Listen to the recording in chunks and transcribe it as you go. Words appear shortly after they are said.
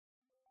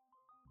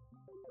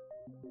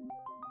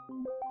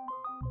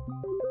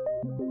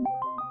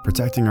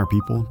Protecting our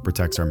people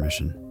protects our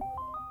mission.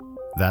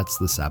 That's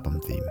the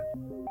SAPM theme.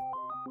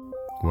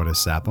 What is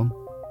SAPM?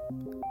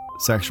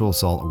 Sexual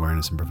Assault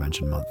Awareness and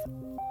Prevention Month.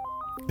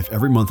 If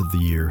every month of the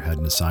year had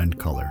an assigned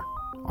color,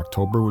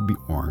 October would be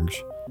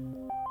orange,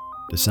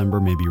 December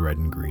may be red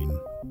and green,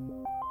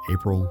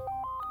 April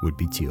would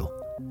be teal.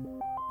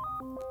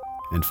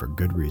 And for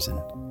good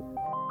reason.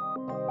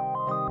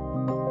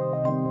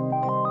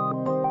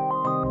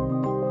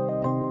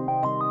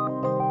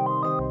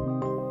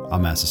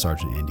 I'm Master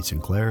Sergeant Andy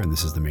Sinclair, and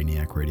this is the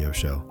MAINEiac Radio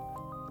Show.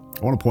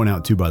 I want to point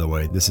out, too, by the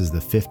way, this is the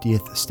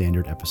 50th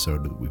standard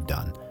episode that we've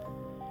done.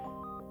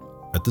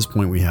 At this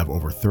point, we have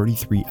over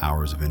 33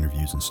 hours of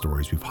interviews and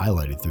stories we've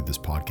highlighted through this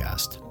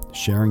podcast,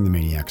 sharing the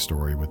MAINEiac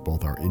story with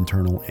both our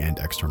internal and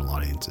external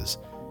audiences.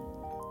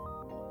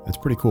 It's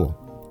pretty cool.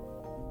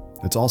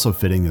 It's also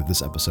fitting that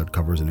this episode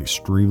covers an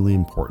extremely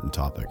important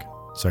topic,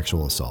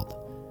 sexual assault.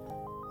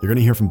 You're going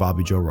to hear from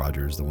Bobby Joe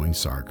Rogers, the Wing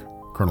Sark,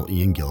 Colonel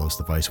Ian Gillis,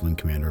 the Vice Wing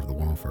Commander of the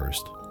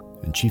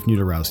 101st, and Chief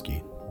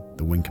Niedorowski,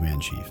 the Wing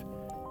Command Chief.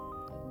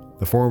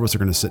 The four of us are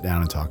going to sit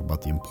down and talk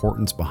about the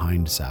importance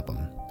behind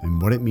SAPM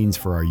and what it means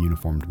for our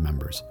uniformed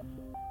members.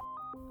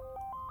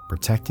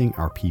 Protecting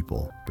our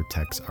people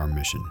protects our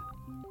mission.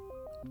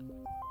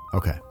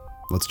 Okay,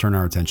 let's turn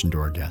our attention to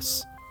our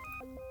guests.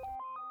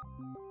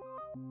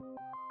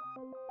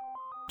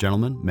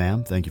 Gentlemen,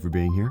 ma'am, thank you for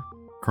being here.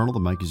 Colonel, the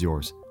mic is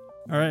yours.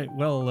 All right.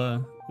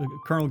 Well,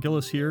 Colonel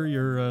Gillis here,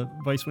 your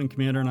Vice Wing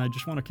Commander, and I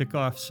just want to kick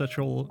off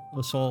Sexual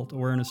Assault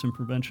Awareness and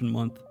Prevention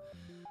Month.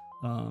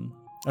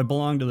 I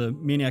belong to the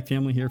MAINEiac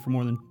family here for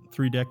more than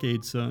 3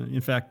 decades.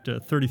 In fact,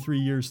 33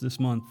 years this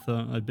month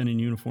I've been in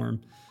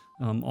uniform,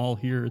 all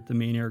here at the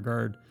Maine Air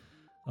Guard.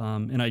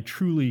 And I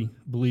truly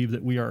believe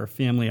that we are a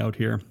family out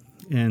here.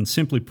 And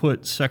simply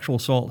put, sexual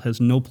assault has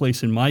no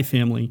place in my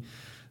family.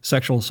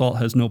 Sexual assault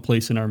has no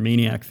place in our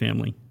MAINEiac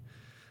family.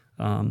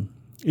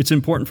 It's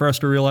important for us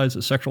to realize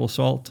that sexual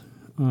assault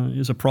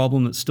is a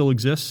problem that still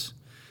exists.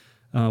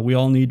 We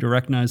all need to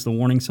recognize the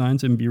warning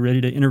signs and be ready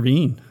to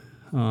intervene.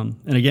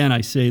 And again, I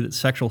say that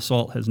sexual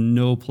assault has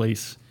no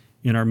place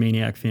in our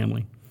MAINEiac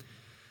family.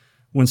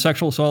 When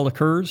sexual assault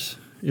occurs,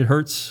 it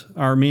hurts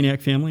our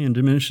MAINEiac family and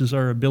diminishes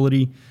our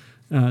ability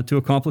to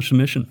accomplish the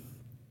mission.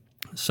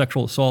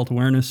 Sexual assault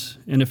awareness,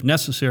 and if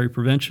necessary,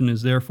 prevention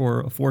is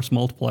therefore a force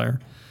multiplier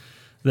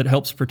that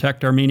helps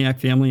protect our MAINEiac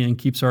family and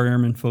keeps our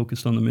airmen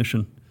focused on the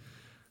mission.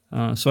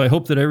 So I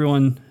hope that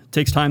everyone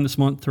takes time this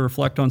month to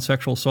reflect on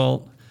sexual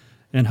assault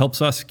and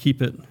helps us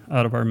keep it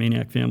out of our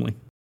MAINEiac family.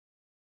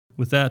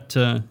 With that,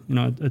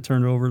 I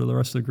turn it over to the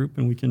rest of the group,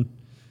 and we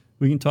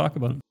can talk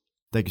about it.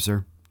 Thank you,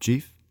 sir.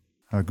 Chief?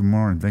 Good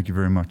morning. Thank you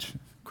very much,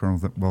 Colonel.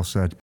 Well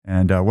said.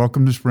 And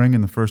welcome to spring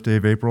and the first day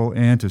of April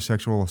and to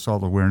Sexual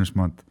Assault Awareness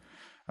Month.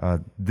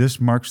 This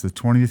marks the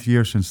 20th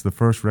year since the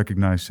first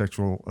recognized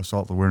Sexual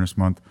Assault Awareness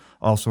Month,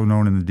 also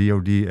known in the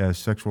DoD as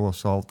Sexual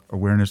Assault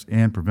Awareness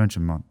and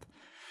Prevention Month.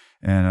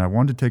 And I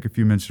wanted to take a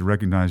few minutes to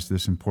recognize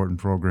this important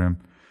program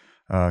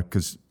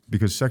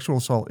because sexual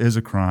assault is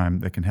a crime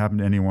that can happen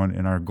to anyone,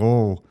 and our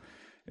goal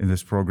in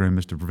this program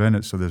is to prevent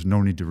it so there's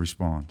no need to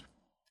respond.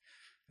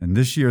 And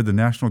this year, the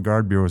National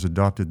Guard Bureau has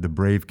adopted the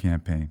BRAVE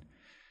campaign.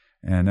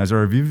 And as I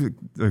reviewed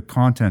the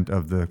content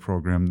of the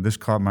program, this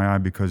caught my eye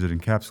because it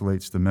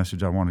encapsulates the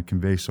message I want to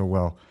convey so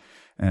well.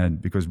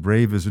 And because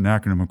BRAVE is an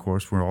acronym, of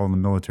course, we're all in the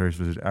military,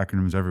 so there's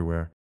acronyms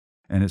everywhere.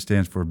 And it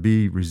stands for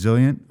Be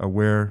Resilient,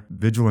 Aware,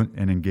 Vigilant,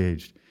 and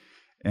Engaged.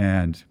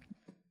 And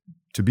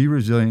to be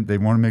resilient, they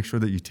want to make sure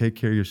that you take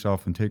care of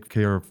yourself and take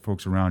care of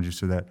folks around you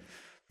so that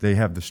they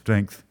have the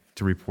strength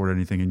to report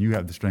anything and you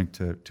have the strength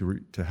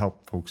to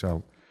help folks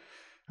out.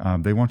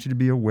 They want you to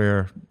be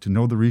aware, to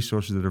know the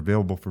resources that are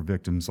available for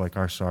victims like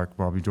our SARC,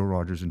 Bobby Joe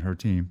Rogers and her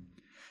team,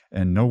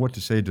 and know what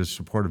to say to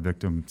support a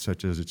victim,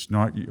 such as it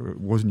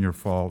wasn't your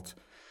fault,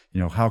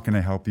 how can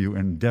I help you,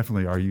 and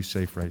definitely, are you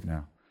safe right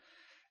now?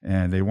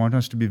 And they want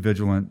us to be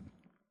vigilant,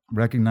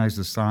 recognize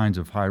the signs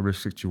of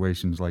high-risk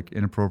situations like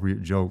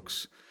inappropriate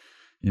jokes,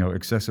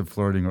 excessive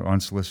flirting or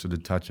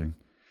unsolicited touching,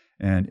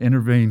 and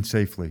intervene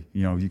safely.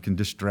 You can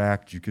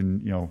distract, you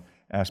can,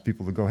 ask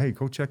people to go, hey,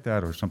 go check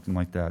that or something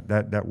like that.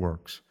 That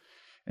works.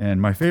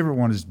 And my favorite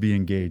one is be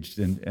engaged.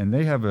 And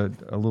they have a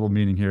little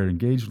meaning here.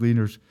 Engaged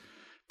leaders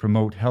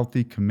promote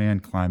healthy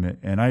command climate.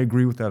 And I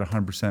agree with that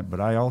 100%.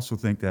 But I also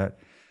think that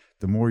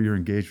the more you're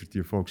engaged with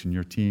your folks and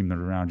your team that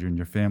are around you and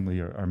your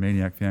family, our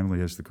MAINEiac family,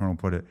 as the Colonel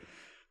put it,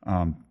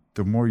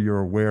 the more you're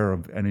aware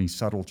of any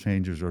subtle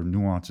changes or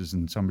nuances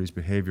in somebody's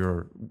behavior,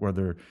 or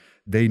whether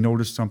they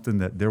notice something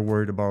that they're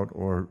worried about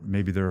or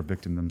maybe they're a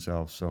victim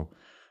themselves. So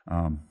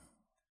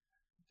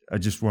I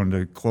just wanted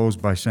to close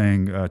by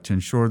saying to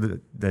ensure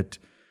that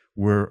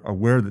we're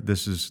aware that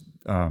this is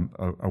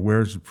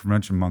Awareness and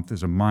Prevention Month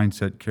is a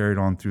mindset carried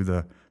on through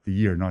the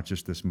year, not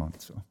just this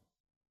month. So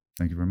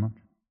thank you very much.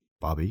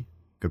 Bobby,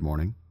 good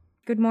morning.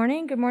 Good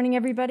morning. Good morning,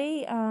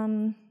 everybody.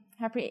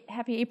 Happy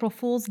April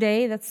Fool's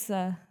Day. That's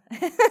an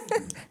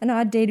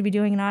odd day to be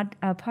doing an odd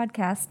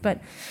podcast.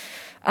 But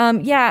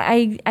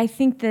I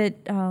think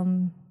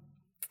that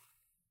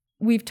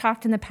we've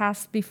talked in the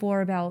past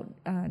before about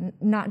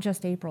not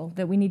just April,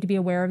 that we need to be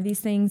aware of these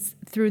things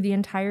through the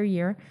entire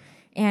year.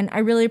 And I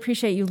really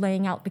appreciate you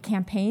laying out the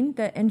campaign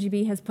that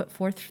NGB has put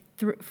forth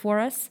for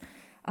us.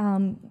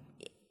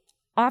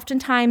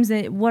 Oftentimes,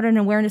 what an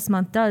awareness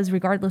month does,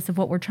 regardless of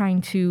what we're trying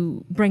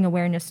to bring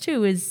awareness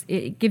to, is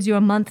it gives you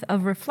a month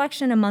of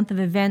reflection, a month of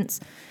events,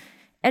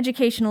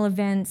 educational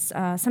events,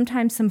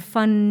 sometimes some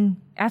fun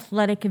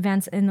athletic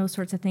events and those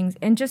sorts of things,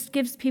 and just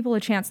gives people a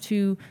chance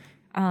to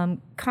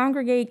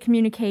congregate,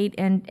 communicate,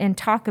 and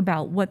talk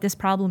about what this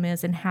problem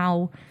is and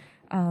how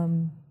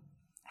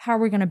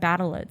we're going to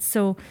battle it.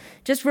 So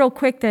just real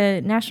quick,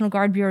 the National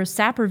Guard Bureau's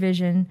SAPR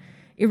vision,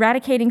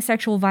 eradicating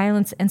sexual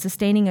violence and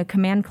sustaining a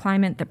command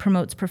climate that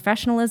promotes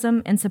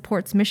professionalism and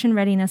supports mission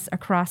readiness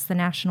across the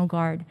National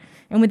Guard.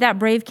 And with that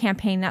BRAVE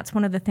campaign, that's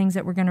one of the things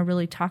that we're going to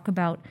really talk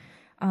about.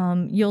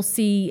 You'll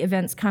see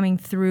events coming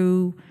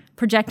through,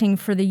 projecting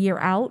for the year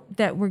out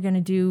that we're going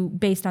to do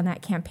based on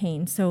that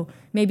campaign. So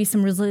maybe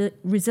some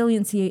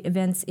resiliency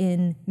events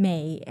in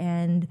May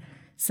and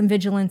some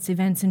vigilance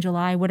events in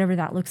July, whatever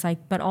that looks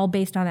like, but all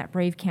based on that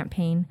BRAVE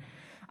campaign.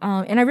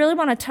 And I really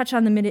want to touch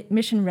on the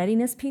mission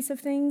readiness piece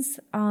of things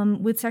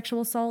with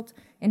sexual assault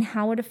and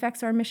how it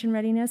affects our mission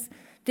readiness.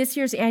 This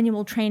year's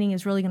annual training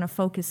is really going to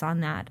focus on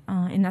that.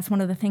 And that's one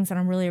of the things that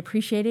I'm really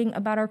appreciating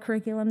about our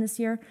curriculum this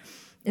year,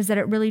 is that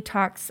it really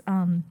talks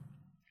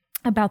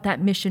about that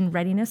mission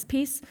readiness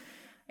piece.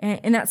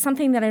 And that's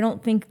something that I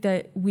don't think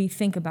that we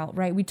think about,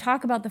 right? We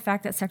talk about the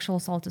fact that sexual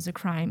assault is a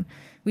crime.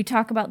 We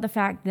talk about the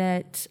fact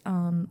that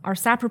our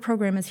SAPR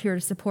program is here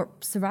to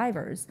support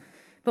survivors.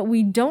 But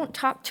we don't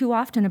talk too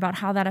often about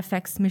how that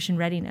affects mission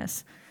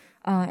readiness.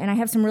 And I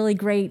have some really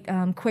great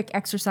quick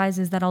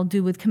exercises that I'll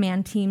do with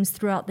command teams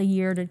throughout the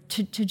year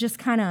to just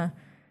kind of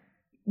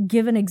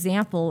give an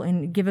example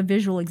and give a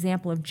visual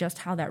example of just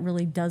how that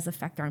really does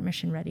affect our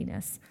mission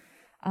readiness.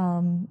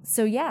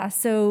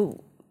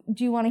 So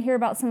do you want to hear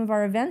about some of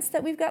our events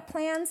that we've got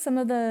planned, some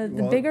of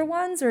the bigger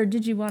ones, or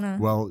did you want to?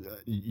 Well,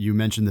 you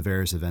mentioned the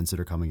various events that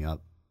are coming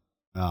up.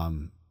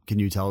 Can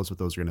you tell us what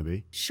those are going to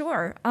be?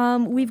 Sure.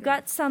 We've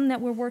got some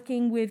that we're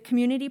working with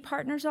community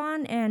partners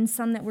on, and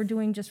some that we're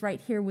doing just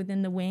right here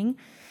within the wing.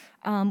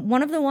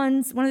 One of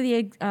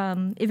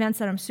the events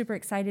that I'm super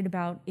excited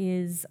about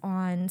is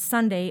on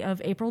Sunday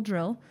of April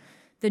Drill.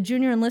 The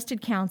Junior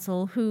Enlisted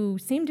Council, who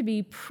seemed to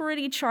be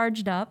pretty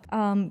charged up,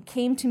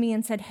 came to me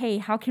and said, hey,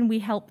 how can we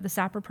help the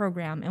SAPR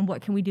program, and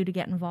what can we do to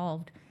get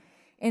involved?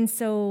 And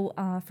so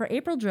for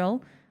April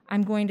Drill,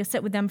 I'm going to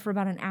sit with them for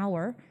about an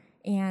hour,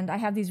 and I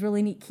have these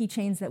really neat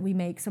keychains that we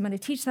make. So I'm going to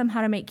teach them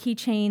how to make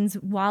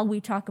keychains while we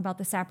talk about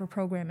the SAPR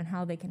program and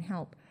how they can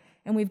help.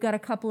 And we've got a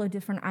couple of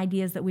different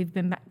ideas that we've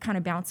been kind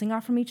of bouncing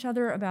off from each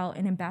other about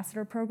an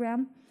ambassador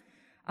program,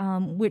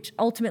 which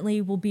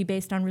ultimately will be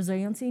based on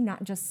resiliency,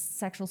 not just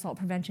sexual assault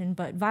prevention,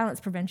 but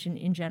violence prevention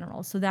in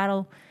general. So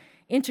that'll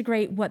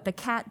integrate what the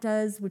CAT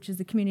does, which is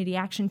the Community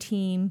Action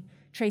Team,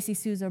 Tracy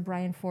Souza,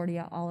 Brian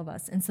Fordia, all of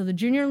us. And so the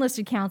Junior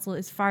Enlisted Council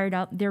is fired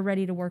up. They're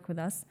ready to work with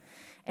us.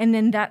 And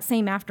then that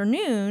same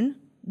afternoon,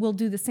 we'll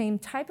do the same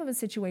type of a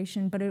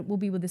situation, but it will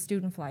be with the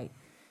student flight.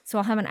 So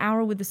I'll have an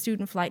hour with the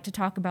student flight to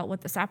talk about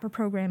what the SAPR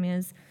program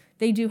is.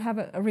 They do have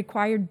a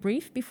required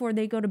brief before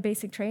they go to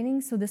basic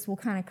training, so this will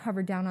kind of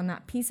cover down on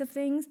that piece of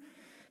things.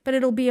 But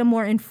it'll be a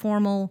more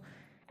informal,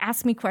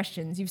 ask me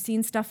questions. You've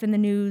seen stuff in the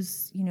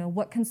news,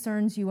 what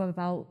concerns you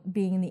about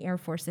being in the Air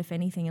Force, if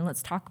anything, and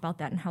let's talk about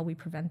that and how we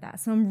prevent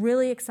that. So I'm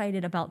really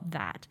excited about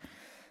that.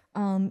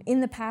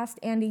 In the past,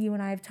 Andy, you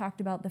and I have talked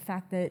about the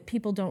fact that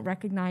people don't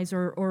recognize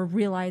or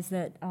realize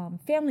that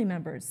family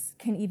members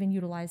can even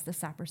utilize the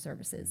SAPR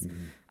services.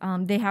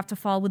 Mm-hmm. They have to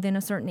fall within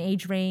a certain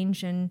age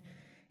range and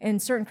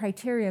certain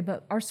criteria,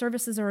 but our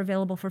services are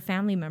available for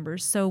family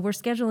members. So we're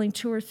scheduling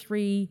 2 or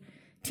 3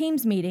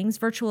 Teams meetings,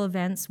 virtual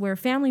events, where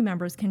family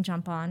members can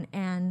jump on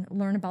and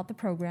learn about the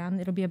program.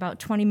 It'll be about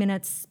 20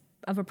 minutes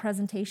of a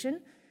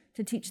presentation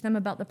to teach them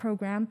about the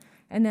program,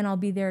 and then I'll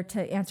be there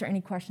to answer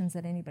any questions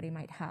that anybody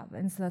might have.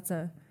 And so that's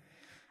a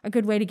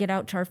good way to get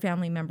out to our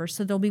family members.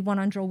 So there'll be one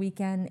on drill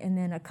weekend and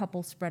then a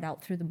couple spread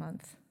out through the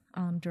month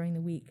during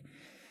the week.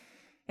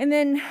 And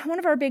then one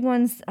of our big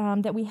ones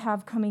that we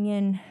have coming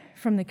in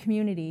from the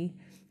community,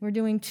 we're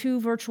doing 2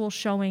 virtual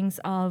showings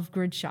of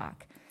Grid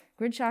Shock.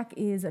 Grid Shock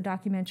is a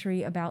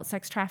documentary about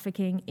sex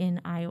trafficking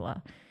in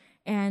Iowa.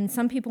 And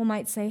some people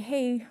might say,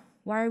 hey,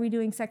 why are we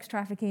doing sex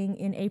trafficking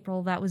in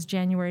April? That was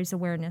January's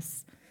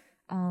awareness.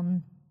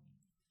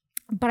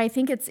 But I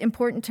think it's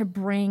important to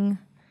bring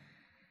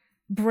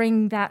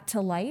that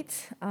to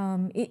light.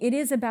 It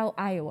is about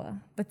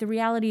Iowa, but the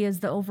reality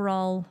is the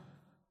overall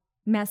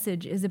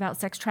message is about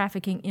sex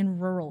trafficking in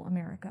rural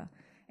America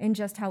and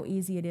just how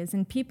easy it is.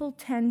 And people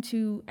tend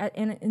to,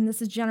 and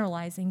this is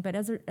generalizing, but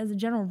as a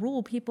general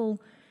rule,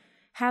 people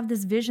have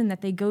this vision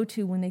that they go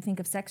to when they think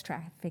of sex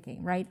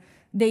trafficking, right?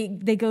 They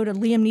go to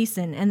Liam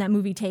Neeson and that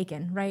movie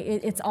Taken, right?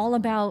 It's all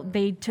about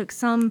they took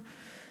some,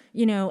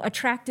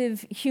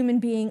 attractive human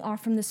being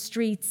off from the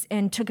streets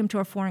and took him to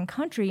a foreign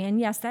country. And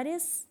yes, that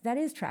is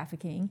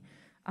trafficking.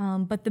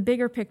 But the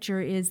bigger picture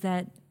is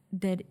that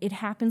it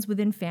happens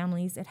within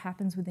families, it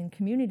happens within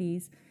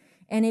communities,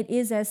 and it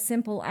is as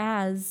simple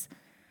as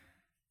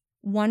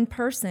one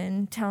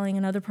person telling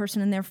another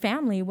person in their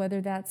family,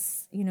 whether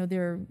that's,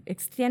 their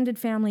extended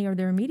family or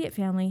their immediate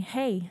family,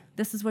 hey,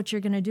 this is what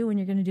you're going to do, and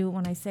you're going to do it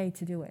when I say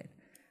to do it.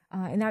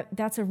 And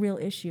that's a real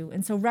issue.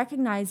 And so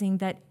recognizing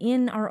that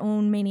in our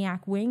own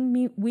MAINEiac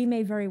wing, we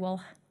may very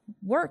well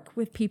work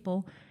with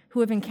people who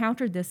have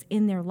encountered this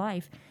in their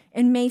life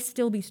and may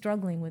still be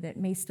struggling with it,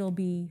 may still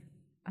be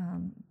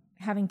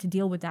having to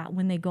deal with that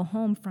when they go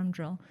home from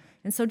drill.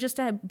 And so just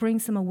to bring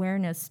some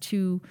awareness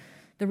to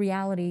the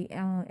reality.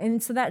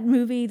 And so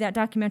that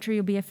documentary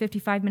will be a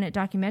 55-minute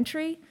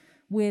documentary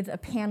with a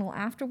panel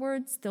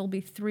afterwards. There'll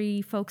be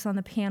 3 folks on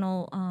the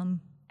panel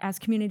as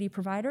community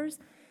providers.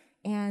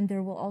 And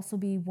there will also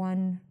be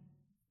one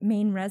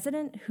Maine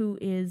resident who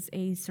is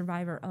a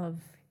survivor of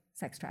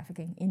sex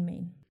trafficking in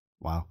Maine.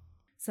 Wow.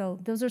 So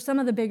those are some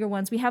of the bigger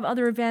ones. We have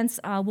other events.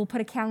 We'll put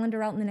a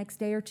calendar out in the next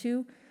day or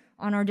two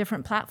on our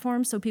different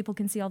platforms so people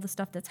can see all the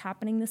stuff that's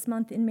happening this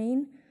month in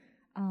Maine.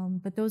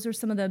 But those are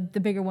some of the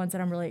bigger ones that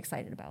I'm really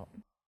excited about.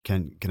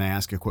 Can I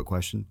ask a quick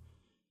question?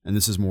 And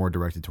this is more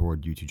directed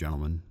toward you two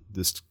gentlemen.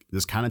 This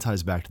kind of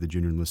ties back to the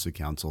Junior Enlisted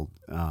Council.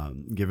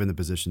 Given the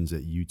positions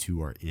that you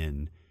two are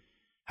in,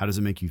 how does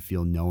it make you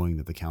feel knowing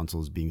that the council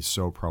is being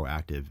so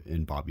proactive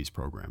in Bobby's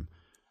program?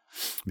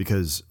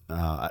 Because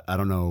I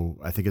don't know,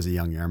 I think as a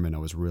young airman, I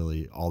was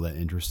really all that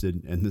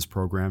interested in this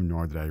program,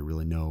 nor did I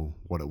really know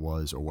what it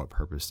was or what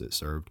purpose it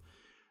served.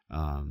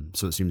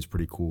 So it seems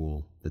pretty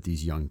cool that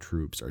these young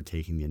troops are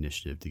taking the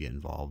initiative to get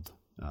involved,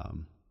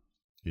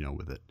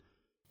 with it.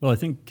 Well, I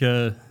think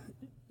the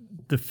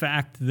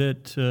fact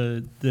that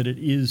it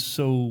is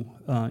so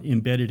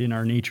embedded in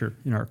our nature,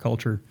 in our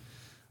culture,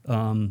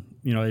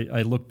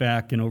 I look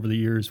back, and over the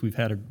years we've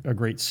had a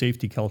great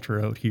safety culture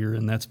out here,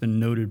 and that's been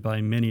noted by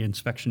many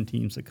inspection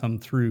teams that come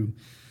through.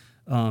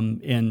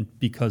 And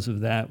because of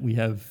that, we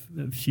have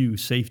a few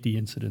safety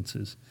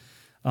incidences.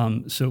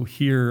 So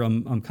here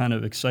I'm kind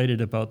of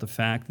excited about the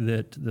fact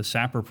that the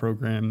SAPR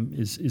program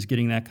is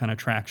getting that kind of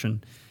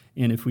traction.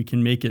 And if we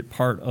can make it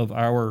part of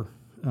our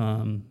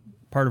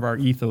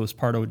ethos,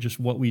 part of just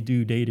what we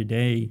do day to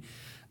day,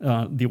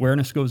 the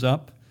awareness goes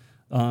up,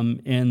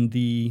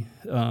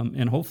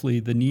 and hopefully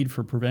the need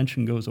for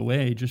prevention goes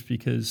away, just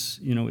because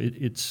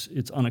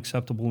it's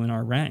unacceptable in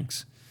our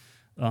ranks.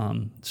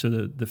 So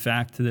the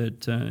fact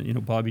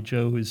that Bobby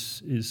Joe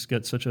is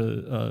got such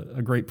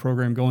a great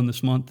program going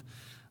this month.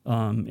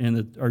 And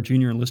that our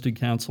Junior Enlisted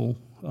Council,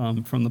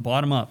 from the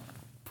bottom up,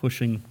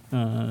 pushing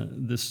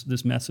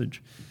this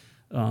message,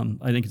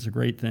 I think it's a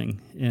great thing.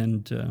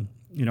 And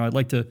I'd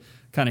like to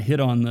kind of hit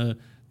on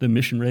the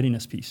mission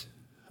readiness piece.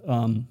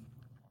 When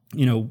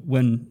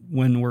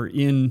we're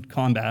in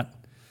combat,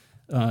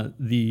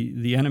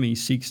 the enemy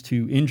seeks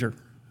to injure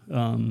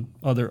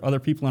other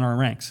people in our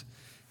ranks,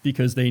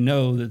 because they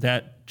know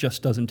that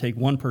just doesn't take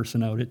one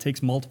person out; it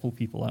takes multiple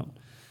people out.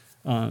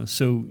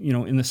 So,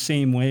 in the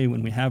same way,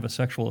 when we have a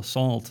sexual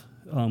assault,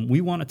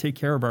 we want to take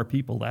care of our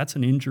people. That's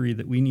an injury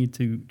that we need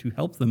to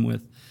help them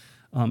with.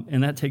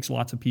 And that takes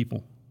lots of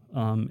people.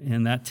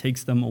 And that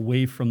takes them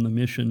away from the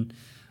mission,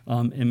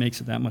 and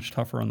makes it that much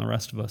tougher on the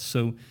rest of us.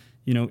 So,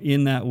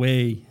 in that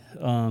way,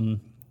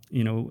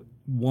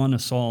 one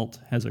assault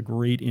has a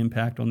great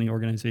impact on the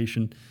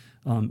organization,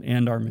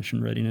 and our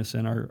mission readiness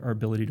and our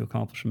ability to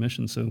accomplish a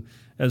mission. So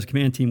as a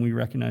command team, we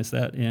recognize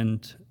that.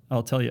 And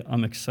I'll tell you,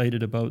 I'm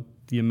excited about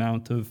the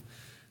amount of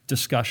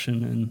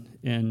discussion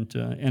and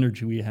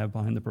energy we have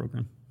behind the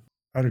program.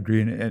 I'd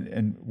agree.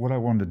 And what I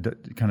wanted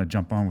to kind of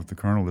jump on with the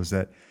Colonel is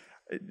that,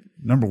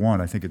 number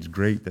one, I think it's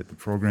great that the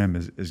program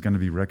is going to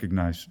be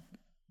recognized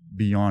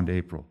beyond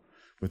April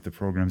with the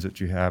programs that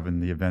you have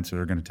and the events that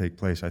are going to take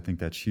place. I think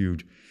that's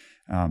huge,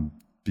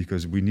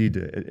 because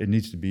it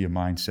needs to be a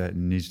mindset,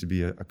 and needs to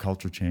be a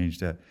culture change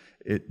that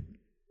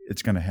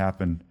it's going to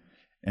happen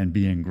and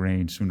be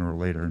ingrained sooner or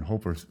later, and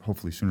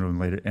hopefully sooner than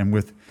later. And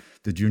with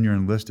the junior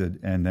enlisted,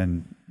 and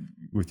then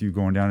with you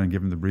going down and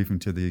giving the briefing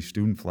to the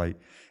student flight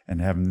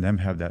and having them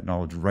have that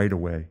knowledge right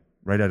away,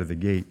 right out of the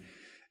gate,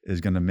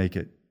 is going to make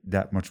it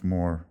that much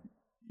more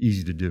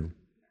easy to do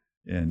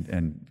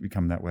and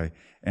become that way.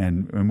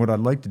 And what I'd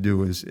like to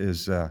do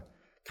is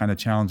kind of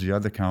challenge the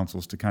other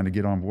councils to kind of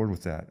get on board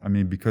with that. I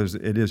mean, because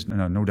it is,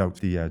 no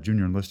doubt, the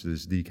junior enlisted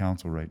is the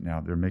council right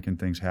now. They're making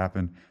things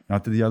happen.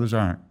 Not that the others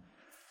aren't,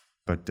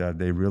 but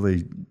they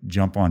really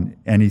jump on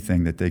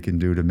anything that they can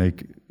do to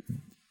make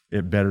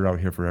it better out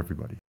here for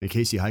everybody. And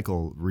Casey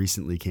Heichel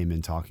recently came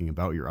in talking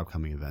about your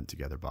upcoming event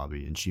together,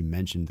 Bobby, and she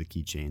mentioned the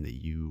keychain that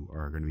you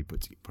are going to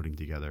be putting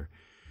together,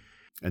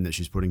 and that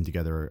she's putting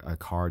together a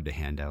card to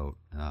hand out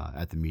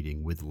at the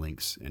meeting with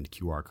links and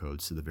QR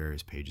codes to the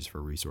various pages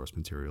for resource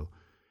material.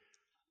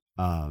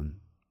 But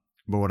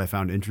what I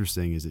found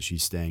interesting is that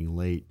she's staying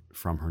late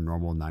from her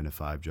normal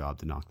 9-to-5 job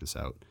to knock this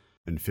out.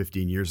 And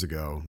 15 years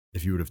ago,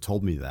 if you would have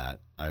told me that,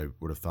 I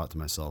would have thought to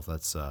myself,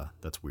 that's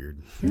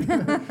weird.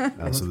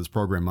 So this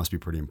program must be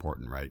pretty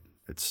important, right?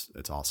 It's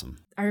awesome.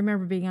 I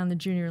remember being on the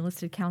Junior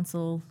Enlisted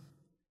Council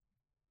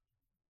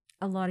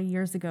a lot of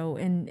years ago,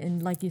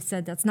 and like you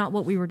said, that's not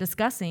what we were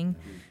discussing.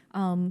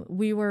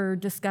 We were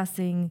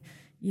discussing,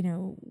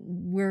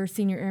 where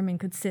senior airmen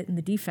could sit in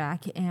the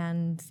DFAC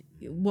and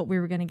what we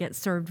were going to get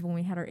served when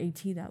we had our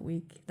AT that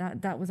week.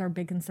 That was our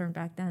big concern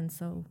back then.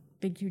 So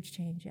big, huge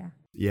change. Yeah.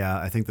 Yeah,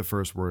 I think the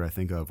first word I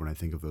think of when I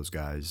think of those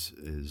guys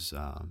is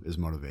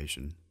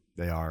motivation.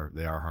 They are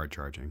hard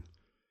charging.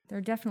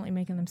 They're definitely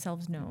making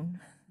themselves known.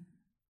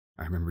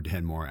 I remember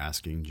Dan Moore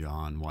asking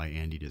John why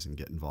Andy doesn't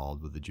get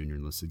involved with the Junior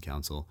Enlisted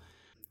Council.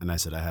 And I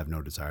said, I have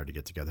no desire to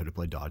get together to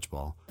play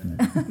dodgeball.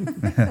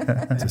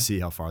 To see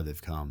how far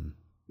they've come.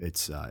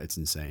 It's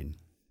insane.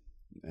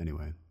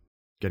 Anyway,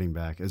 getting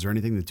back, is there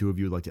anything the two of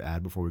you would like to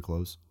add before we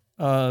close?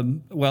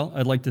 Well,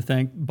 I'd like to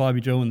thank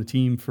Bobby Joe and the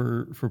team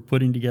for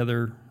putting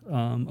together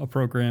a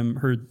program,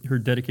 her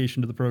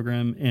dedication to the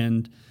program,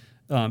 and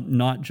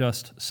not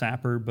just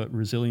SAPR, but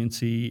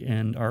resiliency,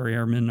 and our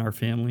airmen, our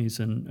families,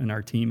 and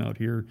our team out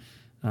here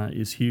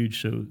is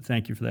huge. So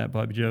thank you for that,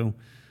 Bobby Joe.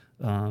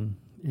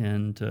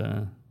 And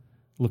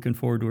looking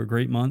forward to a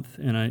great month.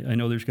 And I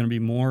know there's going to be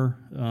more.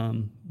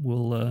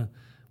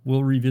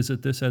 We'll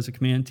revisit this as a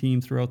command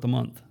team throughout the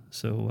month.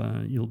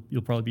 So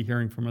you'll probably be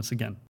hearing from us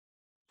again.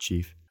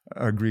 Chief.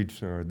 Agreed,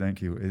 sir.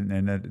 Thank you.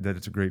 And that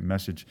it's a great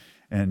message.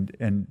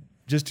 And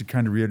just to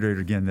kind of reiterate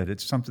again that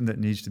it's something that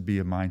needs to be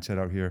a mindset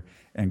out here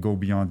and go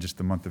beyond just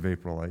the month of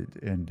April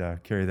and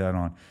carry that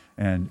on.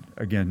 And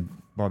again,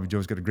 Bobby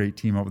Joe's got a great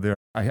team over there.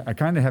 I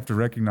kind of have to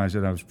recognize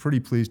that I was pretty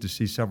pleased to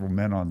see several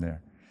men on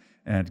there.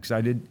 And because I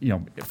did,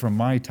 from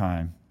my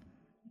time,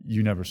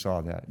 you never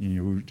saw that. We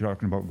were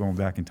talking about going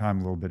back in time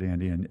a little bit,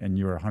 Andy, and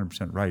you're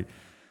 100% right.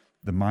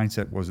 The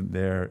mindset wasn't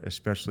there,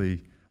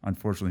 especially,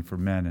 unfortunately, for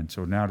men. And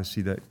so now to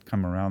see that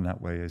come around that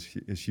way is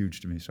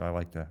huge to me. So I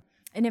like that.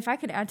 And if I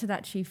could add to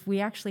that, Chief, we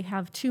actually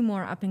have two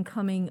more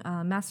up-and-coming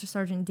Master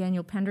Sergeant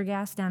Daniel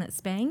Pendergast down at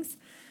Spangs.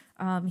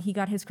 He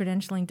got his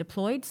credentialing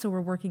deployed, so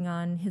we're working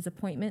on his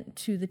appointment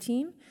to the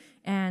team.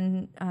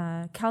 And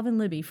Calvin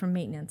Libby from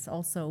Maintenance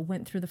also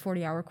went through the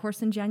 40-hour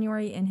course in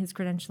January, and his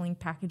credentialing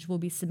package will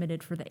be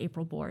submitted for the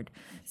April board.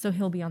 So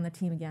he'll be on the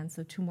team again,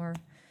 so two more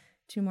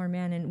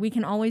men. And we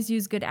can always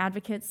use good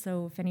advocates,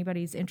 so if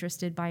anybody's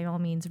interested, by all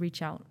means,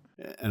 reach out.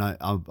 And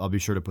I'll be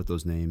sure to put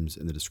those names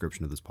in the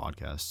description of this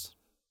podcast.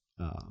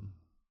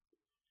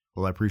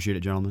 Well, I appreciate it,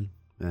 gentlemen,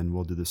 and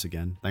we'll do this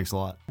again. Thanks a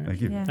lot. Thank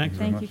you. Yeah,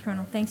 thank you,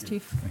 Colonel. Thanks,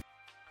 Chief.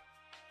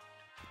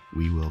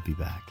 We will be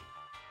back.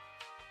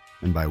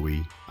 And by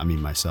we, I mean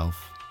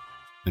myself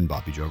and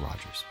Bobby Joe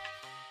Rogers.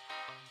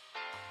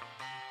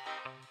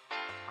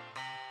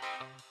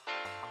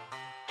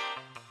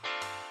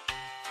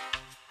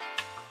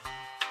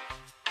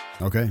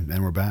 Okay,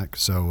 and we're back.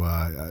 So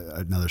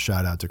another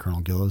shout out to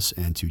Colonel Gillis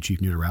and to Chief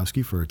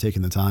Niedorowski for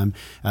taking the time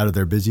out of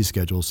their busy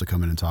schedules to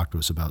come in and talk to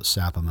us about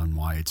SAPM and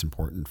why it's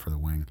important for the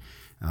wing.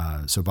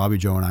 So Bobby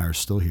Joe and I are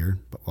still here,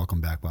 but welcome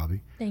back,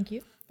 Bobby. Thank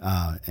you.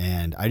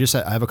 And I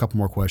have a couple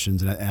more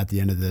questions. And at the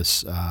end of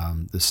this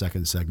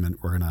second segment,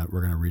 we're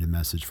gonna read a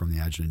message from the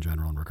Adjutant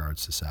General in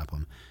regards to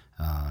SAPM,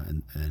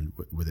 and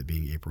with it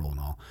being April and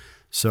all.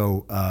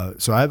 So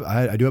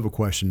I do have a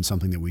question,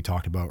 something that we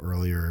talked about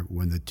earlier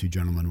when the two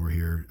gentlemen were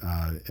here,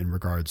 in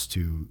regards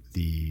to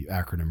the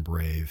acronym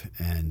BRAVE,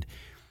 and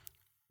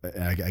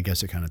I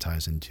guess it kind of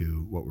ties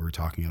into what we were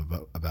talking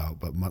about.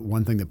 But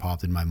one thing that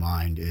popped in my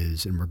mind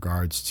is in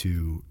regards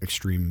to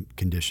extreme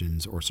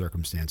conditions or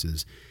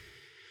circumstances.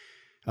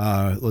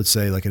 Let's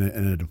say like in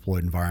a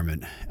deployed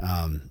environment,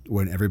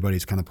 when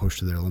everybody's kind of pushed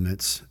to their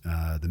limits,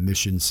 the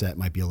mission set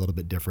might be a little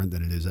bit different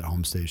than it is at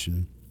home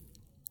station.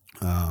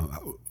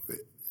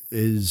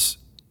 Is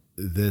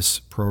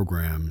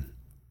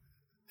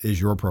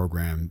your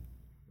program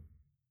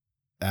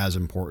as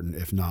important,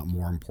 if not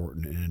more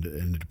important,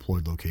 in a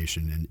deployed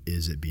location? And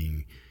is it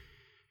being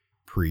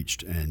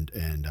preached and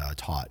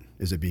taught?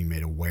 Is it being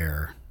made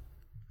aware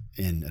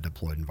in a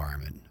deployed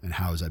environment, and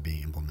how is that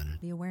being implemented?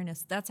 The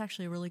awareness, that's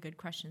actually a really good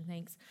question.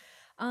 Thanks.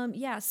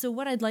 So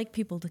what I'd like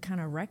people to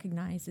kind of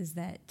recognize is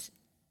that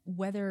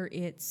whether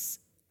it's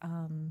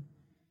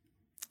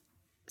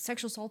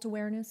sexual assault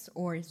awareness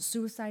or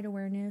suicide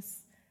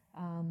awareness,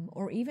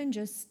 or even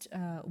just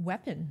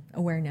weapon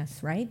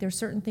awareness, right? There's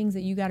certain things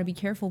that you got to be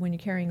careful when you're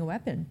carrying a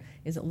weapon.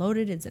 Is it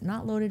loaded? Is it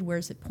not loaded? Where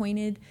is it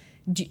pointed?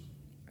 Are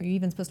you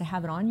even supposed to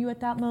have it on you at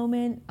that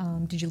moment?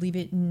 Did you leave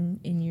it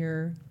in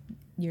your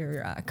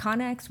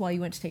Connex while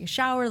you went to take a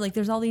shower? Like,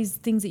 there's all these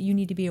things that you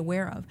need to be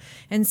aware of,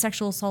 and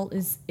sexual assault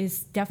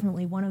is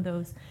definitely one of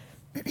those.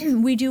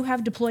 We do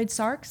have deployed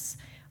SARCs,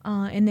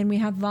 and then we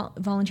have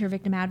volunteer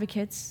victim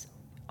advocates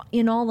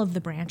in all of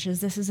the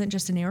branches. This isn't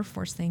just an Air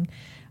Force thing.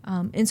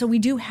 And so we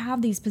do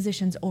have these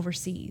positions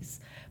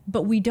overseas,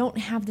 but we don't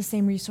have the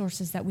same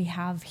resources that we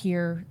have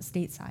here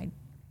stateside.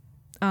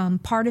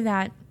 Part of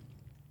that,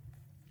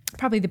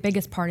 probably the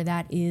biggest part of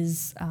that,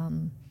 is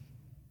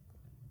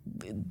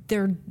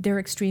they're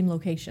extreme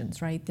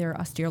locations, right? They're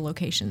austere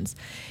locations,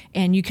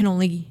 and you can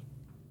only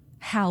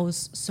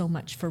house so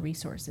much for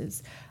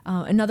resources.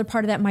 Another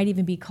part of that might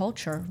even be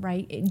culture,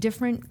 right?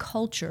 Different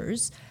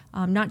cultures,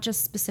 not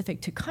just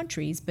specific to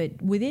countries,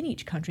 but within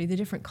each country, the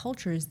different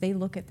cultures, they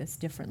look at this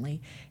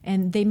differently.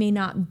 And they may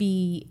not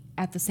be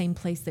at the same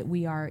place that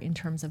we are in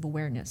terms of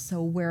awareness.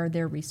 So where are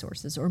their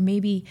resources? Or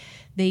maybe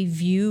they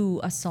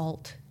view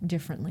assault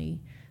differently,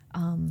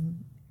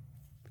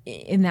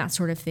 in that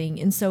sort of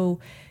thing. And so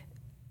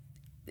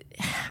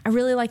I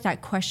really like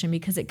that question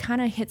because it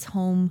kind of hits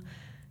home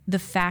the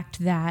fact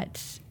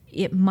that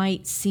it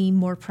might seem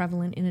more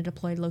prevalent in a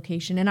deployed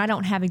location. And I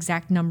don't have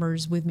exact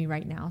numbers with me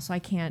right now, so I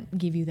can't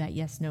give you that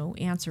yes-no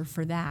answer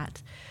for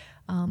that.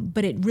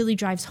 But it really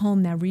drives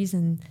home that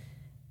reason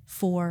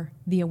for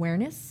the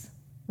awareness,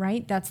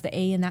 right? That's the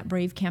A in that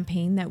BRAVE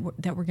campaign that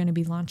we're going to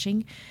be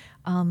launching.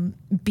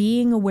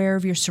 Being aware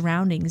of your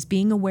surroundings,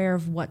 being aware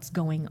of what's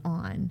going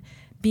on,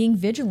 being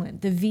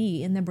vigilant, the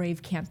V in the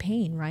BRAVE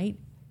campaign, right?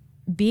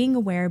 Being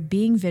aware,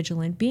 being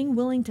vigilant, being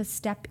willing to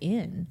step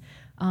in.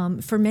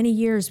 For many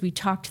years, we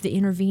talked the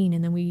intervene,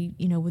 and then we,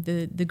 with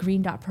the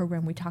Green Dot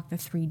program, we talked the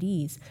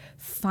 3Ds,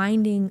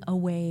 finding a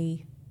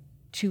way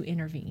to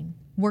intervene,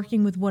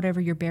 working with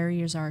whatever your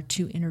barriers are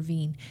to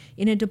intervene.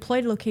 In a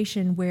deployed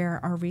location where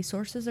our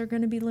resources are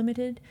going to be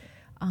limited,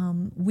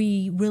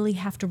 we really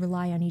have to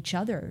rely on each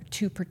other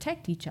to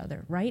protect each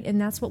other, right? And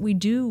that's what we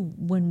do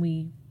when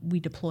we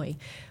deploy.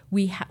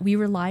 We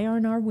rely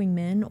on our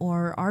wingmen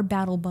or our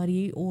battle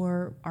buddy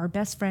or our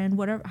best friend,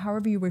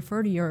 however you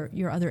refer to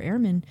your other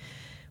airmen.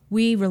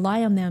 We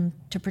rely on them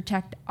to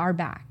protect our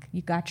back.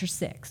 You got your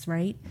six,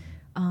 right?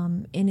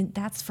 And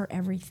that's for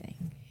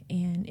everything.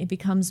 And it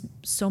becomes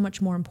so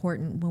much more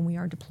important when we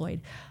are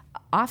deployed.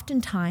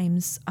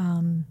 Oftentimes,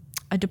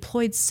 a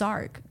deployed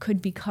SARC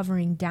could be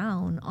covering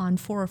down on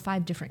 4 or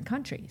 5 different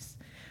countries,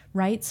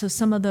 right? So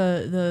some of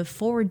the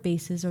forward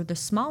bases or the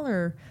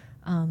smaller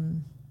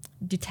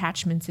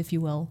detachments, if you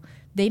will,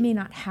 they may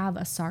not have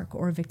a SARC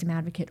or a victim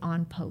advocate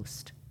on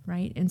post,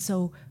 right? And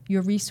so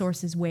your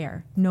resources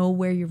know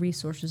where your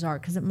resources are,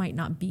 because it might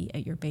not be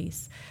at your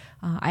base.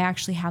 I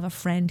actually have a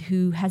friend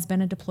who has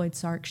been a deployed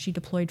SARC. She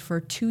deployed for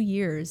 2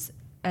 years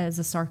as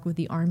a SARC with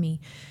the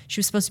Army. She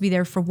was supposed to be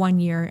there for 1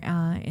 year,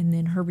 and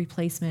then her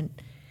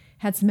replacement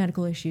had some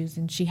medical issues,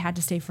 and she had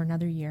to stay for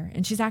another year.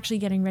 And she's actually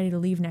getting ready to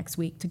leave next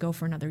week to go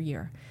for another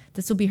year.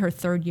 This will be her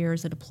 3rd year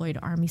as a deployed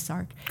Army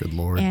SARC. Good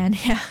Lord. And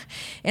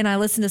I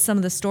listened to some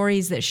of the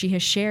stories that she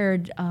has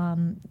shared,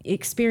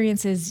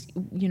 experiences,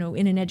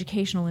 in an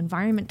educational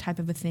environment type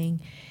of a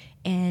thing.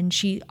 And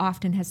she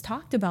often has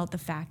talked about the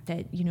fact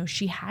that,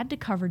 she had to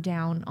cover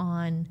down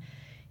on,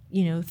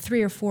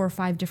 3 or 4 or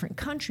 5 different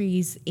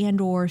countries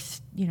or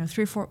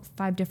 3 or 4 or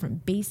 5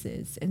 different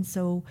bases. And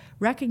so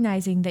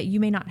recognizing that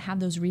you may not have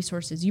those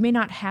resources, you may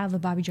not have a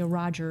Bobby Joe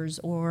Rogers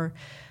or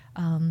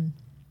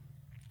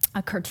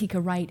a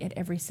Kartika Wright at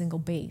every single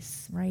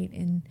base, right?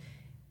 And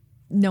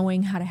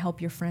knowing how to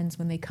help your friends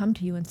when they come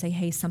to you and say,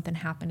 hey, something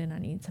happened and I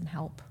need some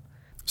help.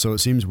 So it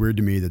seems weird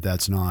to me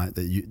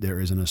there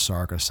isn't a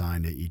SARC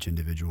assigned to each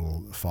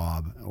individual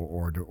FOB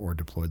or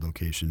deployed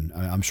location.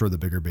 I'm sure the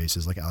bigger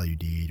bases like Al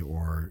Udeid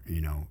or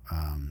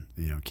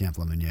Camp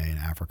Lemonnier in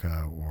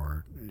Africa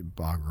or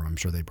Bagram, I'm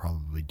sure they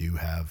probably do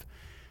have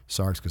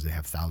SARCs because they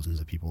have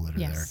thousands of people that are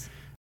there.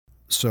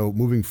 So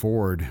moving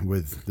forward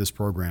with this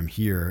program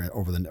here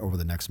over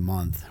the next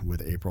month,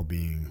 with April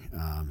being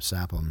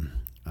SAPM,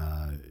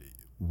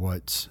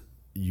 what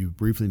you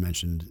briefly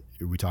mentioned,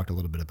 we talked a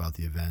little bit about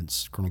the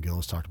events. Colonel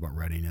Gillis talked about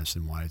readiness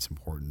and why it's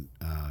important,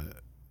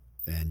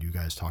 and you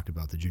guys talked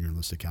about the Junior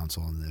Enlisted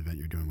Council and the event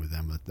you're doing with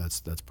them.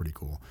 That's pretty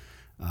cool.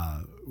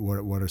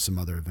 What are some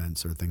other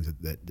events or things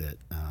that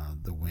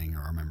the wing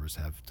or our members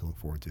have to look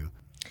forward to?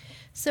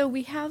 So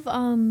we have,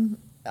 on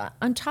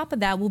top of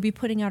that, we'll be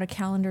putting out a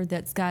calendar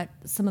that's got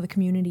some of the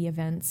community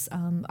events.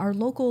 Our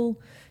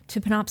local, to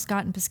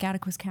Penobscot and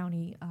Piscataquis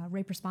County,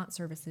 Rape Response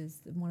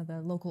Services, one of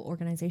the local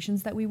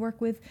organizations that we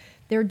work with,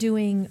 they're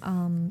doing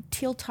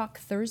Teal Talk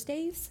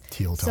Thursdays.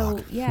 Teal Talk.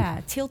 So,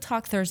 yeah, Teal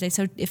Talk Thursday.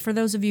 So for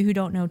those of you who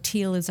don't know,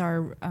 teal is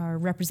our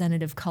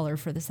representative color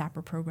for the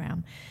SAPR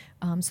program.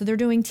 So they're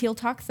doing Teal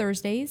Talk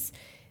Thursdays,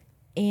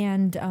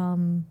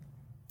 and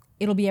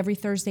it'll be every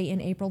Thursday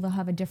in April. They'll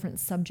have a different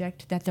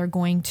subject that they're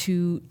going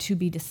to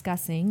be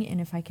discussing.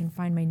 And if I can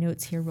find my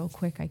notes here real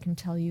quick, I can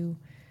tell you.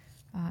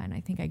 And I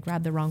think I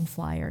grabbed the wrong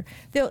flyer.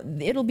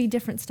 It'll be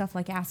different stuff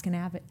like Ask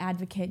an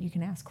Advocate. You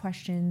can ask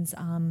questions.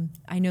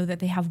 I know that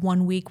they have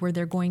 1 week where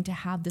they're going to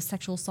have the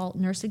sexual assault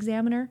nurse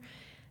examiner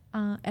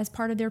as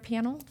part of their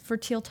panel for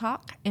Teal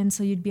Talk. And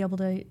so you'd be able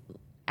to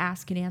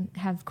ask and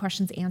have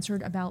questions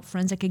answered about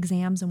forensic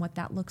exams and what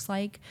that looks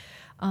like.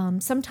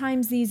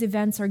 Sometimes these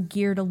events are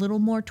geared a little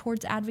more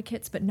towards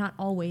advocates, but not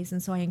always.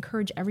 And so I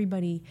encourage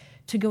everybody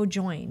to go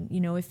join.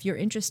 If you're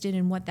interested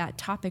in what that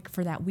topic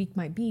for that week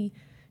might be,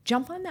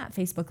 jump on that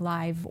Facebook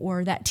Live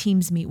or that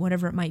Teams meet,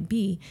 whatever it might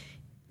be.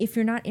 If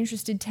you're not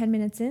interested 10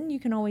 minutes in, you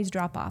can always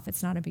drop off.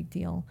 It's not a big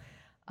deal.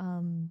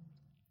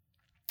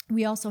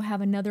 We also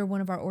have another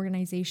one of our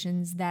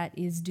organizations that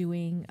is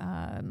doing,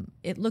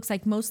 it looks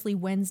like mostly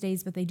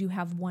Wednesdays, but they do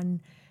have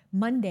one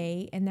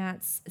Monday, and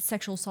that's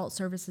Sexual Assault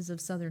Services of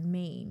Southern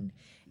Maine.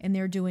 And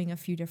they're doing a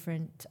few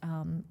different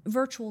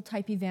virtual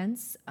type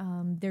events.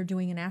 They're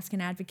doing an Ask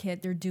an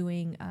Advocate. They're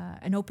doing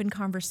an open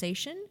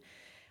conversation,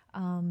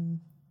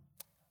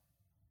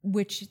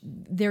 which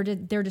their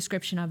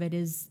description of it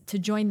is to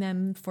join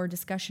them for a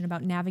discussion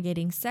about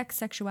navigating sex,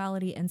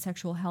 sexuality, and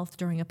sexual health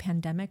during a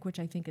pandemic, which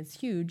I think is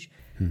huge,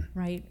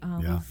 right?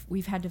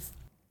 We've had to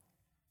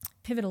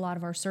pivot a lot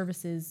of our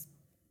services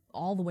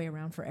all the way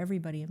around for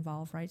everybody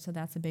involved, right? So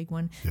that's a big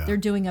one. Yeah. They're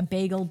doing a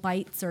bagel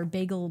bites or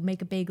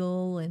make a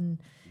bagel and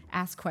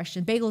ask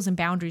questions. Bagels and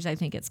Boundaries, I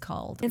think it's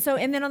called.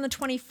 And then on the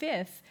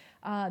 25th,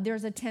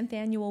 there's a 10th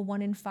annual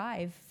 1 in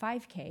 5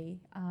 5K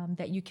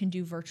that you can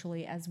do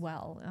virtually as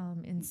well.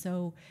 And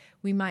so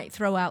we might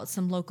throw out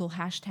some local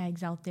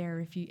hashtags out there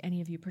if any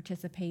of you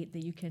participate,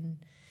 that you can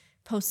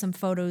post some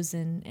photos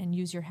and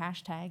use your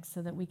hashtags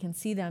so that we can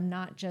see them,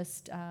 not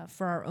just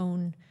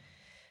for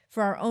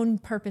our own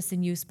purpose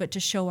and use, but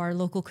to show our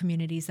local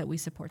communities that we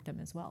support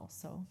them as well.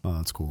 So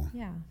that's cool.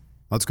 Yeah.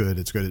 That's good.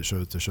 It's good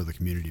to show the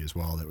community as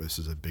well that this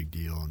is a big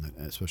deal, and that,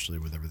 especially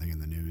with everything in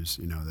the news,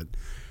 that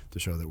to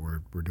show that we're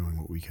doing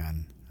what we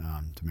can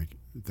to make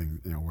things,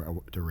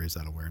 to raise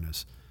that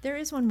awareness. There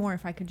is one more,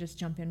 if I could just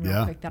jump in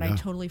real quick, that I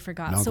totally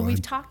forgot. So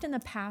we've talked in the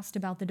past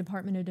about the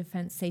Department of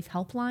Defense Safe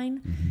Helpline,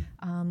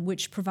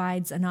 which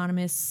provides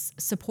anonymous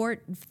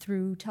support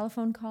through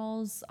telephone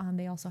calls.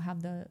 They also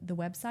have the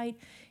website.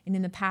 And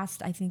in the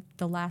past, I think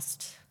the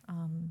last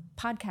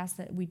podcast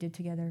that we did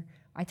together,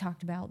 I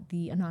talked about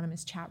the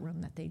anonymous chat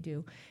room that they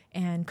do.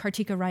 And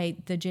Kartika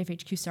Wright, the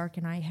JFHQ SARC,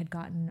 and I had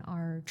gotten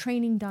our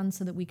training done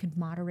so that we could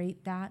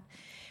moderate that.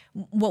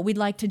 What we'd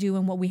like to do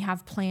and what we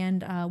have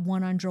planned,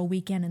 one on drill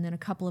weekend and then a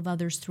couple of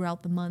others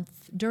throughout the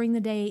month during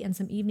the day and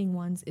some evening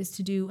ones, is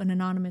to do an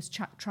anonymous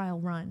trial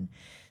run.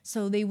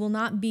 So they will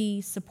not be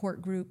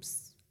support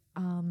groups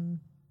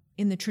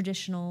in the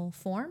traditional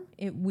form.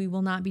 We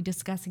will not be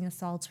discussing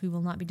assaults. We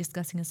will not be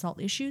discussing assault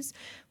issues.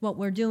 What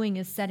we're doing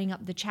is setting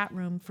up the chat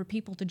room for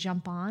people to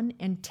jump on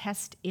and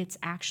test its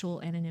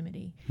actual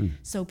anonymity.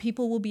 So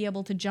people will be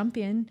able to jump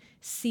in,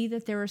 see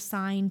that they're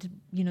assigned,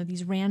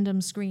 these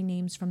random screen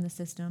names from the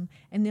system,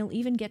 and they'll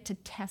even get to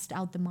test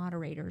out the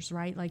moderators,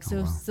 right? Like,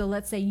 so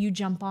let's say you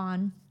jump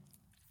on,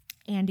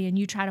 Andy, and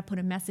you try to put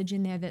a message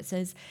in there that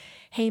says,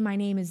 hey, my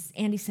name is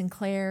Andy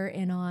Sinclair,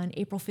 and on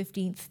April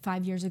 15th,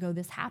 5 years ago,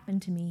 this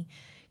happened to me.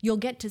 You'll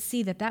get to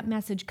see that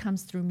message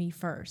comes through me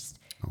first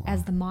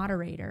as the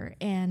moderator.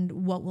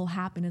 And what will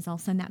happen is I'll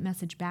send that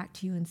message back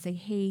to you and say,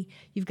 hey,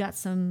 you've got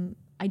some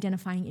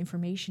identifying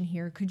information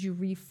here. Could you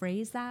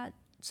rephrase that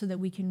so that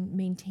we can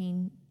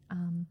maintain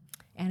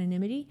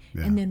anonymity?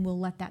 Yeah. And then we'll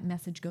let that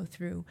message go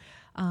through.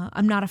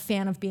 I'm not a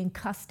fan of being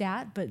cussed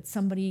at, but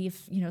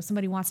if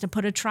somebody wants to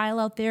put a trial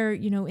out there,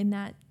 in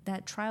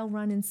that trial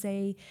run and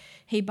say,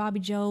 hey, Bobby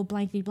Joe,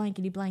 blankety,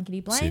 blankety,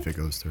 blankety, blank. See if it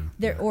goes through.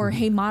 Or,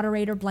 hey,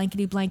 moderator,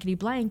 blankety, blankety,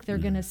 blank. They're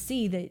going to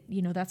see that,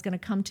 that's going to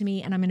come to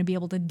me, and I'm going to be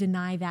able to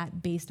deny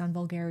that based on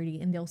vulgarity,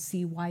 and they'll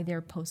see why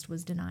their post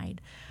was denied.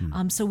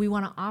 So we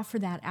want to offer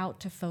that out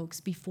to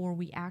folks before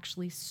we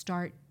actually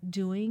start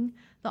doing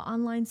the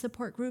online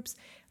support groups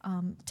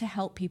to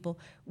help people.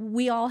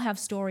 We all have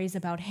stories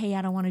about, hey,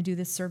 I don't want to do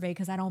this survey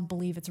because I don't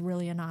believe it's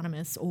really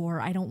anonymous, or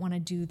I don't want to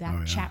do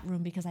that chat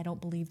room because I don't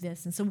believe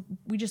this. And so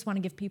we just want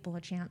to give people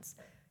a chance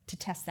to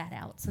test that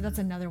out. So that's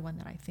another one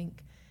that I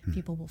think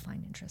people will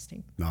find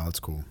interesting. No, that's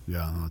cool.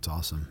 Yeah, no, that's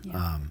awesome.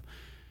 Yeah.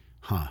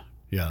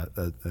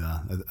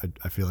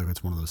 I feel like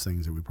it's one of those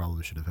things that we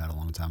probably should have had a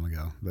long time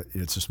ago. But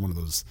it's just one of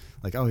those,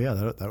 like, oh yeah,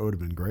 that would have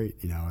been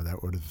great. That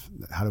would have.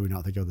 How do we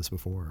not think of this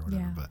before or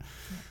whatever? Yeah. But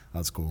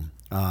that's cool.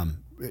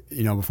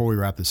 Before we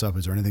wrap this up,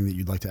 is there anything that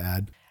you'd like to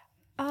add?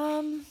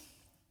 I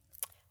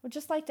would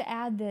just like to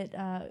add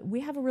that we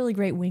have a really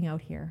great wing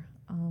out here.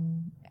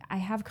 I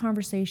have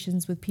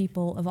conversations with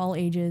people of all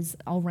ages,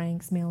 all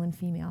ranks, male and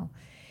female.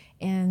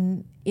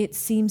 And it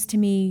seems to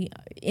me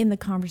in the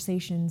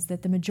conversations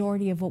that the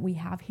majority of what we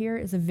have here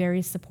is a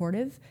very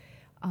supportive,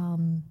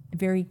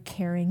 very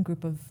caring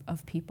group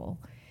of people.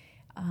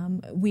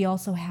 We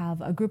also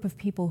have a group of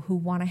people who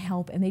want to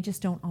help, and they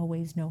just don't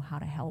always know how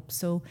to help.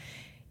 So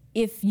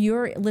if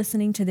you're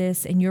listening to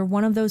this and you're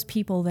one of those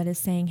people that is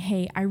saying,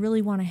 hey, I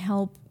really want to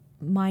help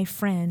my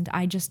friend,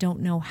 I just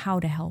don't know how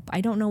to help. I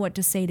don't know what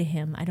to say to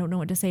him. I don't know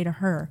what to say to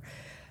her.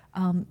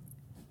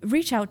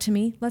 Reach out to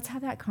me. Let's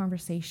have that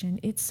conversation.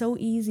 It's so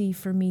easy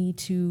for me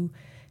to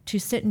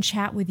sit and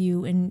chat with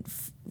you and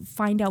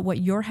find out what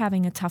you're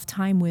having a tough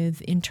time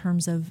with in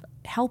terms of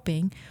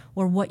helping,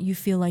 or what you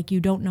feel like you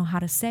don't know how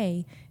to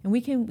say, and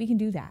we can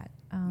do that.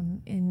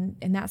 And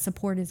that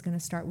support is going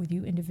to start with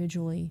you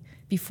individually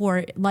before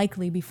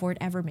it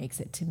ever makes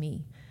it to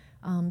me.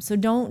 So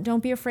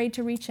don't be afraid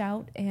to reach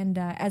out. And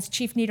as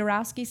Chief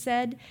Niedorowski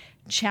said,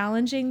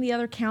 challenging the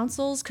other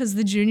councils, because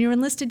the Junior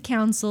Enlisted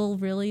Council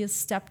really has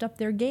stepped up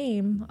their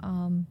game,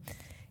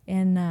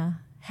 and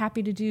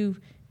happy to do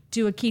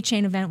do a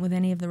keychain event with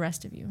any of the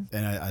rest of you.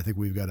 And I think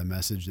we've got a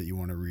message that you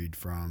want to read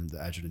from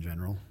the Adjutant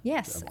General.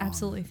 Yes,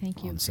 absolutely.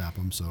 Thank you. On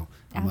SAPM. So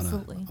I'm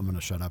going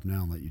to shut up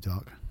now and let you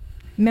talk.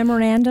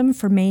 Memorandum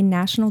for Maine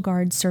National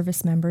Guard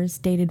service members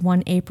dated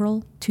 1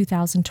 April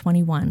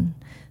 2021.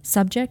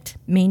 Subject,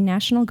 Maine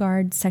National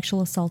Guard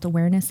Sexual Assault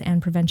Awareness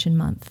and Prevention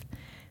Month.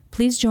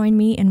 Please join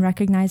me in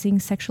recognizing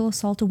sexual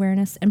assault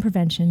awareness and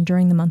prevention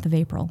during the month of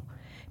April.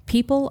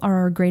 People are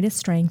our greatest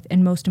strength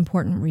and most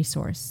important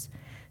resource.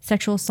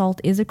 Sexual assault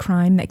is a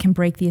crime that can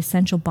break the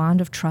essential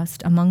bond of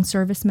trust among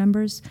service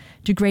members,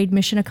 degrade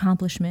mission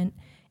accomplishment,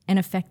 and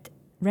affect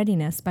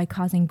readiness by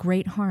causing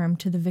great harm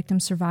to the victim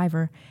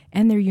survivor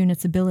and their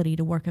unit's ability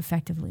to work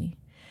effectively.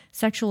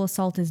 Sexual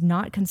assault is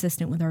not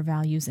consistent with our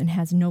values and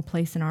has no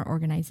place in our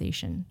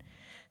organization.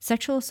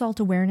 Sexual Assault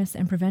Awareness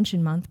and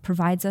Prevention Month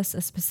provides us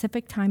a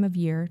specific time of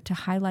year to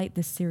highlight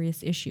this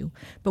serious issue,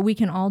 but we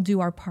can all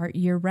do our part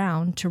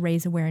year-round to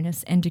raise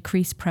awareness and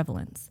decrease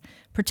prevalence.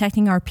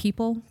 Protecting our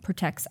people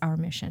protects our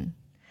mission.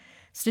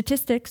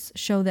 Statistics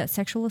show that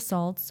sexual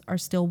assaults are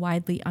still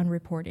widely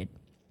unreported.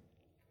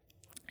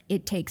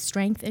 It takes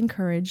strength and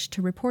courage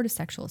to report a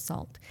sexual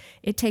assault.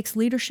 It takes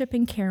leadership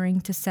and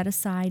caring to set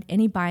aside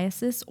any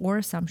biases or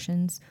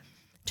assumptions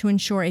to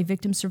ensure a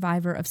victim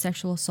survivor of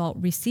sexual assault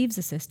receives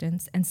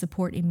assistance and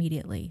support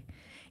immediately.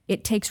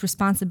 It takes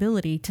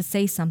responsibility to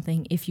say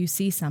something if you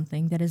see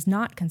something that is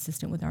not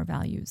consistent with our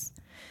values.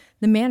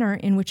 The manner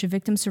in which a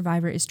victim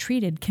survivor is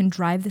treated can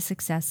drive the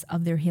success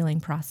of their healing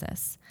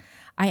process.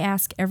 I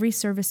ask every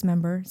service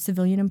member,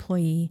 civilian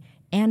employee,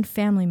 and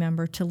family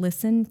member to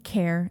listen,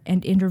 care,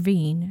 and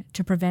intervene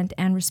to prevent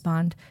and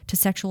respond to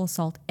sexual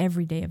assault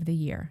every day of the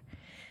year.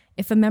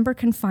 If a member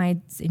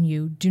confides in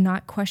you, do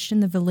not question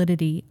the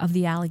validity of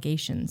the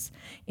allegations.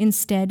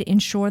 Instead,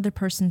 ensure the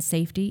person's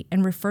safety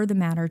and refer the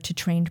matter to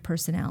trained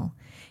personnel.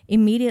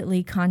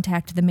 Immediately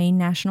contact the Maine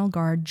National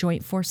Guard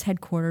Joint Force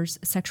Headquarters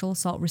Sexual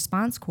Assault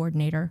Response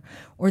Coordinator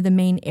or the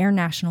Maine Air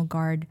National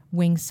Guard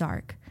Wing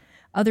SARC.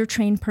 Other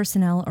trained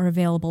personnel are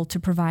available to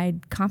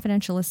provide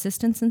confidential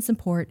assistance and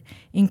support,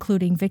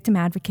 including victim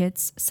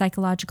advocates,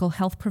 psychological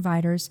health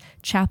providers,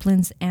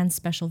 chaplains, and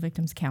special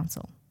victims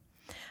counsel.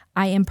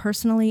 I am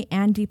personally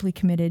and deeply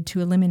committed to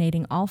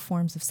eliminating all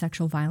forms of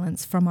sexual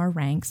violence from our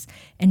ranks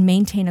and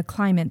maintain a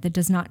climate that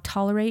does not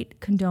tolerate,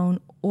 condone,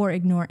 or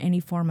ignore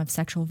any form of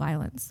sexual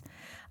violence.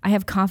 I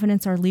have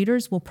confidence our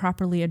leaders will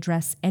properly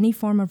address any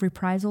form of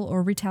reprisal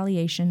or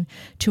retaliation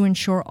to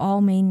ensure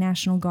all Maine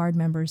National Guard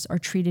members are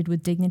treated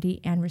with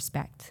dignity and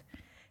respect.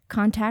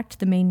 Contact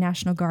the Maine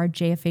National Guard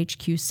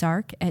JFHQ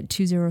SARC at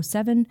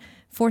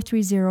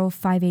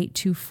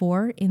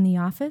 207-430-5824 in the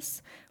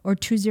office or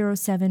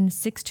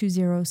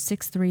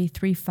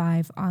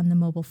 207-620-6335 on the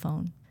mobile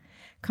phone.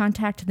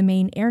 Contact the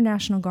Maine Air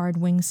National Guard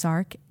Wing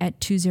SARC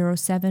at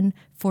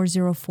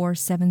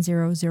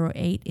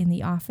 207-404-7008 in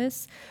the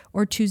office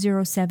or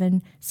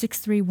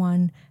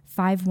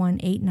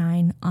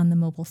 207-631-5189 on the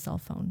mobile cell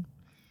phone.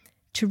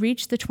 To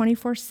reach the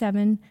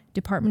 24/7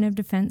 Department of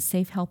Defense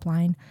Safe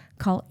Helpline,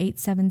 call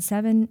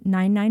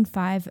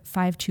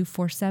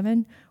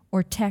 877-995-5247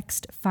 or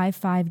text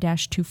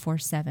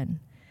 55-247.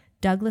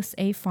 Douglas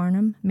A.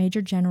 Farnham,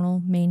 Major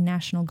General, Maine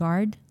National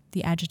Guard,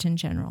 the Adjutant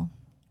General.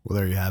 Well,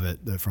 there you have it,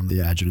 from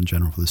the Adjutant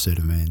General for the state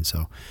of Maine.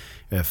 So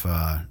if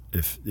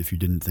you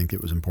didn't think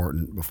it was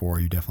important before,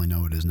 you definitely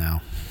know it is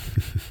now.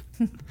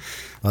 That's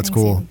Thanks,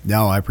 cool. Andy.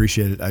 No, I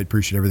appreciate it. I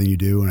appreciate everything you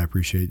do, and I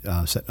appreciate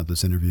setting up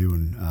this interview.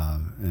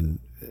 And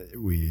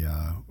we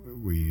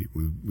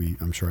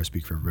I'm sure I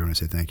speak for everyone when I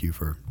say thank you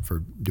for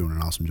doing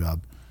an awesome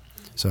job.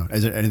 So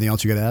is there anything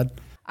else you got to add?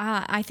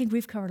 I think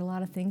we've covered a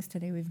lot of things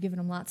today. We've given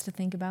them lots to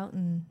think about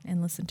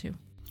and listen to.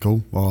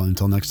 Cool. Well,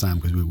 until next time,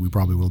 because we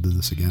probably will do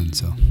this again.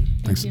 So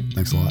thanks a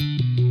lot.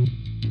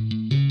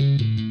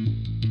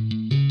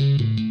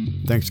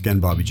 Thanks again,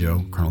 Bobby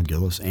Joe, Colonel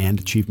Gillis,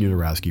 and Chief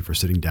Niedorowski for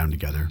sitting down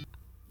together,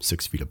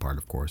 6 feet apart,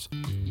 of course,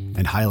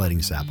 and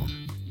highlighting SAPM.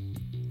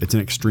 It's an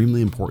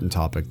extremely important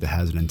topic that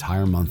has an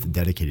entire month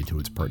dedicated to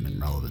its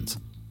pertinent relevance.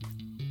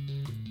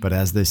 But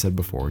as they said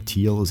before,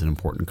 teal is an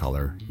important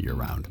color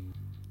year-round.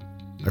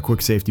 A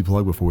quick safety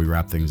plug before we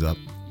wrap things up.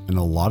 In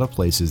a lot of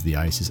places, the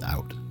ice is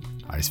out.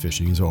 Ice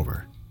fishing is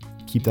over.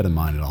 Keep that in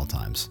mind at all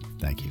times.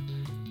 Thank you.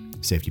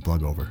 Safety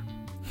plug over.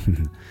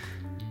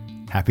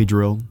 Happy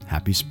drill,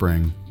 happy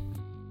spring.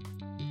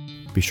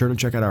 Be sure to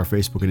check out our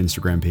Facebook and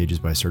Instagram pages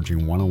by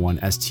searching 101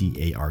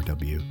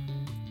 STARW.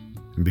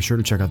 And be sure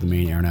to check out the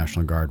Maine Air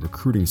National Guard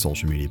recruiting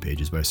social media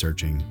pages by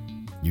searching,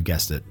 you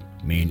guessed it,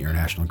 Maine Air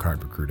National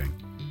Guard recruiting.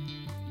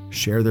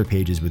 Share their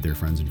pages with their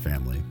friends and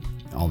family,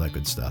 all that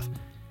good stuff.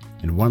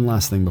 And one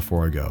last thing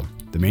before I go,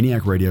 the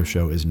MAINEiac Radio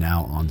Show is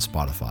now on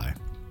Spotify,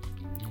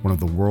 one of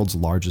the world's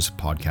largest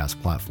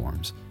podcast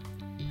platforms,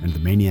 and the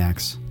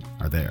MAINEiacs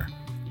are there.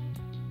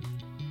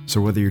 So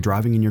whether you're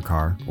driving in your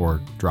car or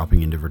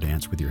dropping into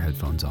Verdance with your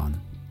headphones on,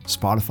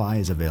 Spotify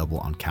is available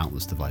on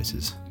countless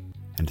devices,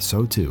 and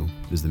so too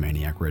is the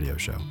MAINEiac Radio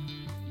Show.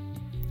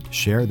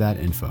 Share that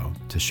info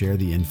to share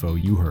the info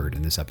you heard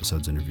in this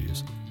episode's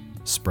interviews.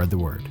 Spread the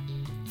word.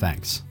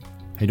 Thanks.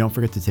 Hey, don't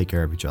forget to take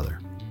care of each other.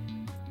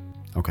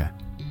 Okay.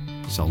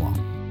 So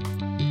long.